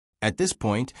At this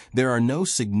point, there are no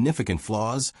significant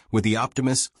flaws with the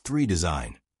Optimus 3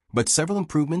 design, but several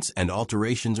improvements and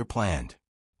alterations are planned.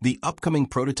 The upcoming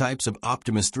prototypes of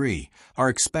Optimus 3 are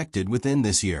expected within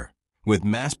this year, with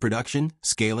mass production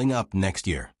scaling up next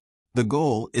year. The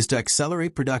goal is to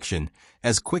accelerate production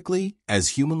as quickly as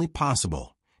humanly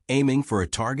possible, aiming for a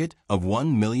target of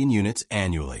 1 million units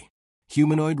annually.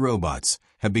 Humanoid robots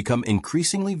have become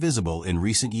increasingly visible in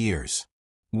recent years.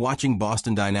 Watching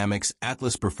Boston Dynamics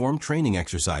Atlas perform training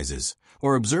exercises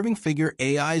or observing Figure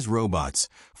AI's robots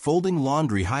folding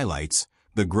laundry highlights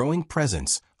the growing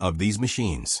presence of these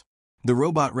machines. The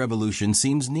robot revolution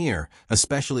seems near,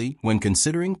 especially when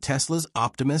considering Tesla's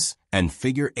Optimus and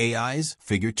Figure AI's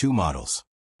Figure 2 models.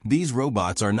 These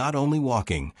robots are not only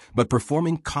walking, but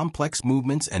performing complex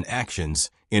movements and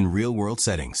actions in real-world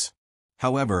settings.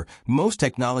 However, most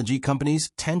technology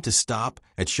companies tend to stop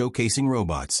at showcasing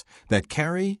robots that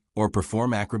carry or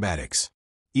perform acrobatics.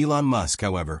 Elon Musk,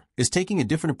 however, is taking a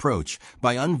different approach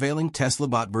by unveiling Tesla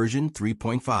Bot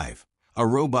V3.5, a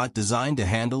robot designed to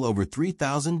handle over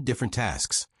 3,000 different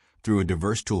tasks through a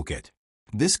diverse toolkit.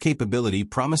 This capability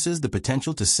promises the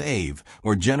potential to save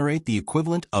or generate the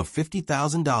equivalent of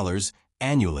 $50,000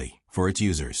 annually for its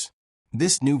users.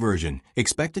 This new version,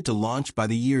 expected to launch by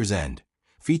the year's end,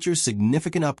 features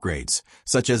significant upgrades,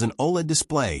 such as an OLED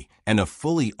display and a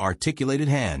fully articulated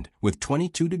hand with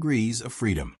 22 degrees of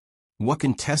freedom. What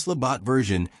can Tesla Bot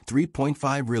version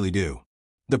 3.5 really do?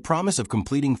 The promise of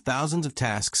completing thousands of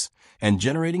tasks and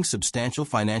generating substantial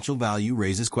financial value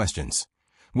raises questions.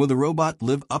 Will the robot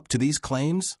live up to these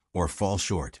claims or fall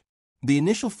short? The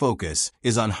initial focus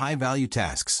is on high-value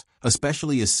tasks,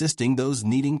 especially assisting those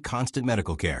needing constant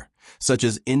medical care, such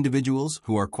as individuals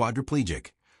who are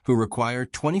quadriplegic, who require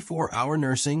 24-hour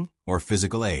nursing or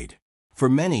physical aid. For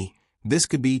many, this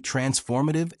could be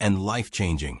transformative and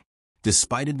life-changing.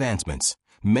 Despite advancements,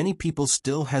 many people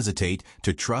still hesitate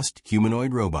to trust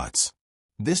humanoid robots.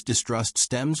 This distrust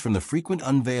stems from the frequent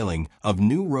unveiling of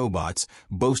new robots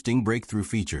boasting breakthrough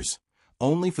features,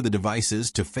 only for the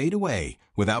devices to fade away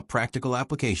without practical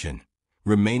application,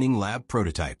 remaining lab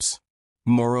prototypes.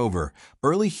 Moreover,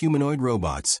 early humanoid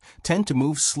robots tend to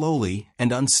move slowly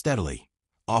and unsteadily,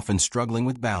 often struggling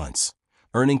with balance,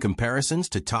 earning comparisons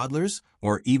to toddlers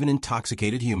or even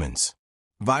intoxicated humans.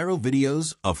 Viral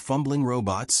videos of fumbling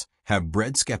robots have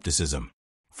bred skepticism.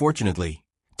 Fortunately,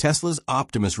 Tesla's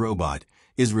Optimus robot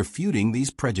is refuting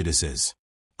these prejudices.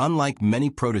 Unlike many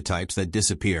prototypes that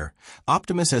disappear,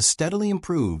 Optimus has steadily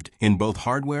improved in both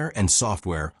hardware and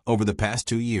software over the past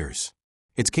 2 years.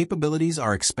 Its capabilities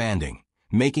are expanding,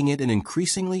 making it an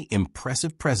increasingly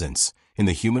impressive presence in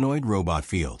the humanoid robot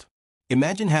field.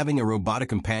 Imagine having a robotic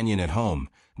companion at home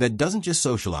that doesn't just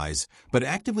socialize, but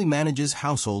actively manages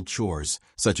household chores,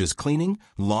 such as cleaning,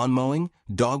 lawn mowing,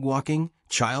 dog walking,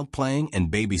 child playing and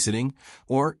babysitting,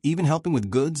 or even helping with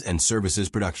goods and services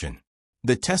production.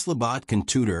 The Tesla Bot can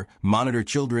tutor, monitor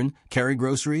children, carry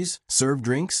groceries, serve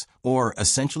drinks, or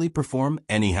essentially perform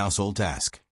any household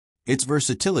task. Its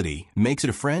versatility makes it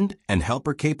a friend and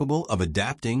helper capable of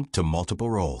adapting to multiple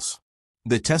roles.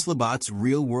 The Tesla Bot's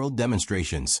real-world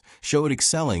demonstrations show it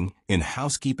excelling in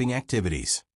housekeeping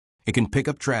activities. It can pick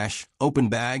up trash, open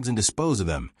bags and dispose of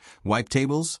them, wipe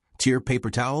tables, tier paper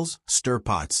towels, stir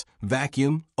pots,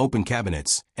 vacuum, open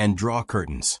cabinets, and draw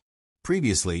curtains.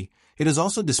 Previously, it has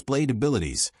also displayed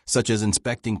abilities such as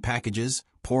inspecting packages,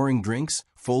 pouring drinks,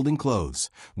 folding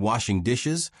clothes, washing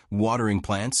dishes, watering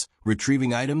plants,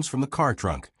 retrieving items from the car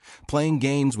trunk, playing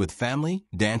games with family,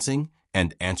 dancing,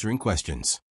 and answering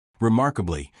questions.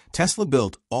 Remarkably, Tesla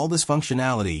built all this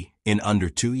functionality in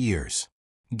under 2 years.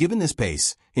 Given this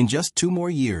pace, in just 2 more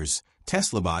years,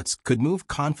 Tesla bots could move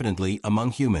confidently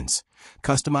among humans,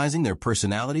 customizing their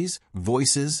personalities,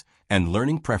 voices, and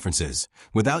learning preferences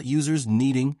without users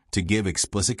needing to give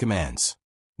explicit commands.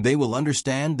 They will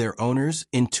understand their owners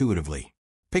intuitively.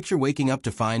 Picture waking up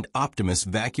to find Optimus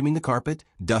vacuuming the carpet,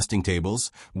 dusting tables,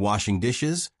 washing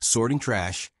dishes, sorting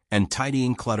trash, and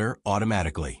tidying clutter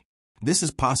automatically. This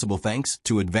is possible thanks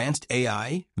to advanced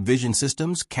AI, vision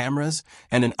systems, cameras,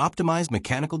 and an optimized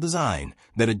mechanical design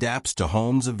that adapts to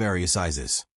homes of various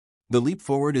sizes. The leap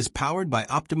forward is powered by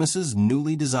Optimus's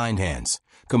newly designed hands,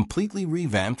 completely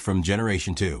revamped from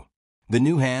Generation 2. The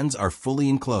new hands are fully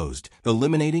enclosed,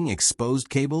 eliminating exposed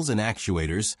cables and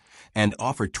actuators, and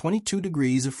offer 22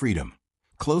 degrees of freedom,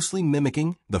 closely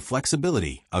mimicking the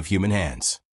flexibility of human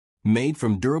hands. Made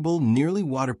from durable, nearly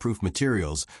waterproof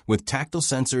materials with tactile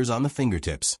sensors on the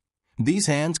fingertips, these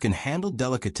hands can handle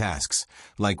delicate tasks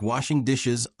like washing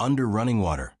dishes under running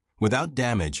water without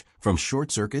damage from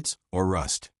short circuits or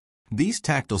rust. These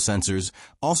tactile sensors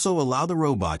also allow the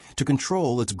robot to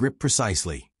control its grip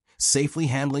precisely, safely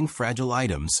handling fragile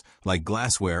items like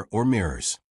glassware or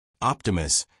mirrors.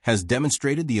 Optimus has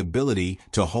demonstrated the ability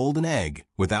to hold an egg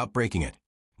without breaking it.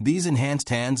 These enhanced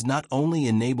hands not only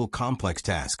enable complex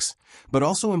tasks, but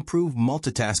also improve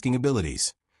multitasking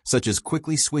abilities, such as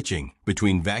quickly switching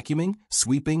between vacuuming,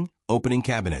 sweeping, opening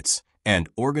cabinets, and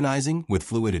organizing with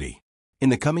fluidity. In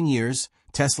the coming years,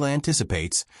 Tesla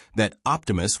anticipates that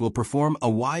Optimus will perform a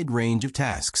wide range of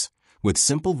tasks with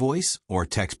simple voice or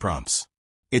text prompts.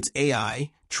 Its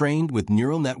AI, trained with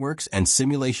neural networks and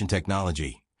simulation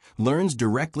technology, learns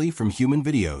directly from human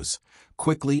videos,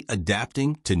 quickly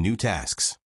adapting to new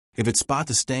tasks. If it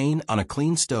spots a stain on a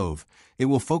clean stove, it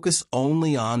will focus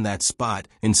only on that spot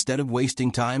instead of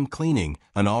wasting time cleaning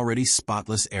an already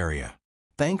spotless area.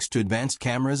 Thanks to advanced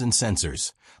cameras and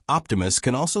sensors, Optimus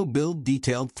can also build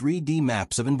detailed 3D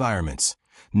maps of environments,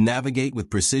 navigate with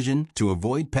precision to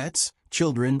avoid pets,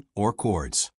 children, or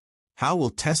cords. How will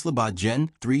Tesla Bot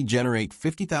Gen 3 generate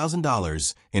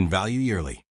 $50,000 in value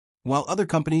yearly? While other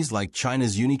companies like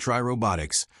China's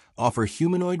Robotics offer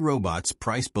humanoid robots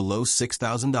priced below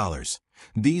 $6,000,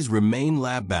 these remain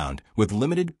lab-bound with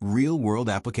limited real-world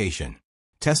application.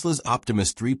 Tesla's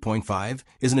Optimus 3.5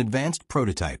 is an advanced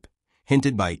prototype,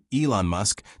 hinted by Elon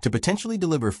Musk to potentially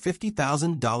deliver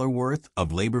 $50,000 worth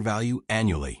of labor value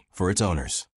annually for its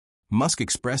owners. Musk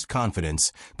expressed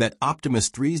confidence that Optimus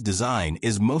 3's design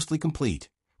is mostly complete,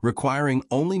 requiring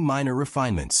only minor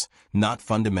refinements, not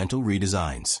fundamental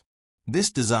redesigns.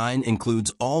 This design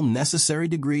includes all necessary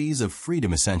degrees of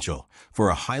freedom essential for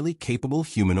a highly capable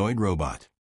humanoid robot.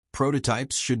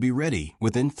 Prototypes should be ready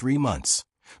within 3 months,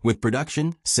 with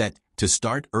production set to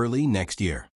start early next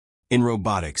year. In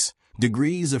robotics,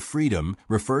 degrees of freedom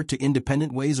refer to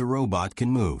independent ways a robot can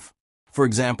move. For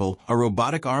example, a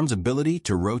robotic arm's ability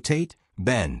to rotate,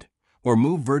 bend, or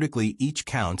move vertically each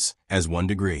counts as 1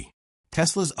 degree.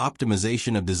 Tesla's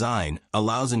optimization of design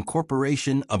allows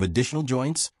incorporation of additional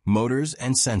joints, motors,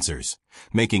 and sensors,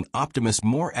 making Optimus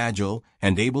more agile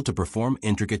and able to perform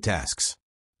intricate tasks.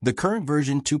 The current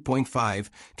version 2.5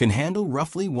 can handle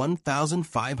roughly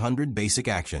 1,500 basic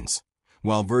actions,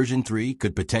 while version 3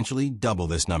 could potentially double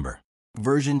this number.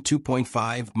 Version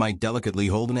 2.5 might delicately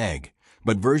hold an egg,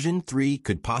 but version 3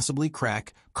 could possibly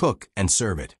crack, cook, and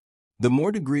serve it. The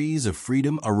more degrees of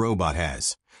freedom a robot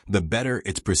has, the better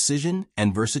its precision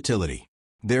and versatility.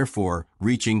 Therefore,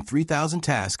 reaching 3,000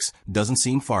 tasks doesn't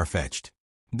seem far-fetched.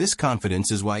 This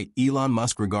confidence is why Elon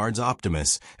Musk regards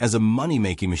Optimus as a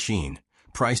money-making machine,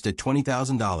 priced at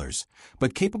 $20,000,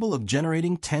 but capable of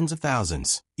generating tens of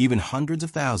thousands, even hundreds of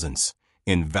thousands,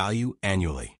 in value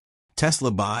annually.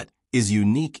 Tesla Bot is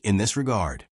unique in this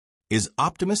regard. Is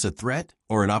Optimus a threat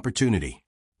or an opportunity?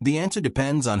 The answer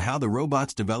depends on how the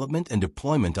robot's development and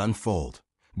deployment unfold,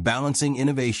 balancing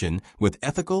innovation with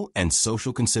ethical and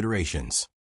social considerations.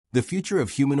 The future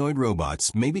of humanoid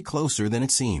robots may be closer than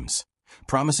it seems,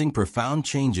 promising profound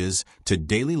changes to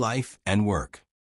daily life and work.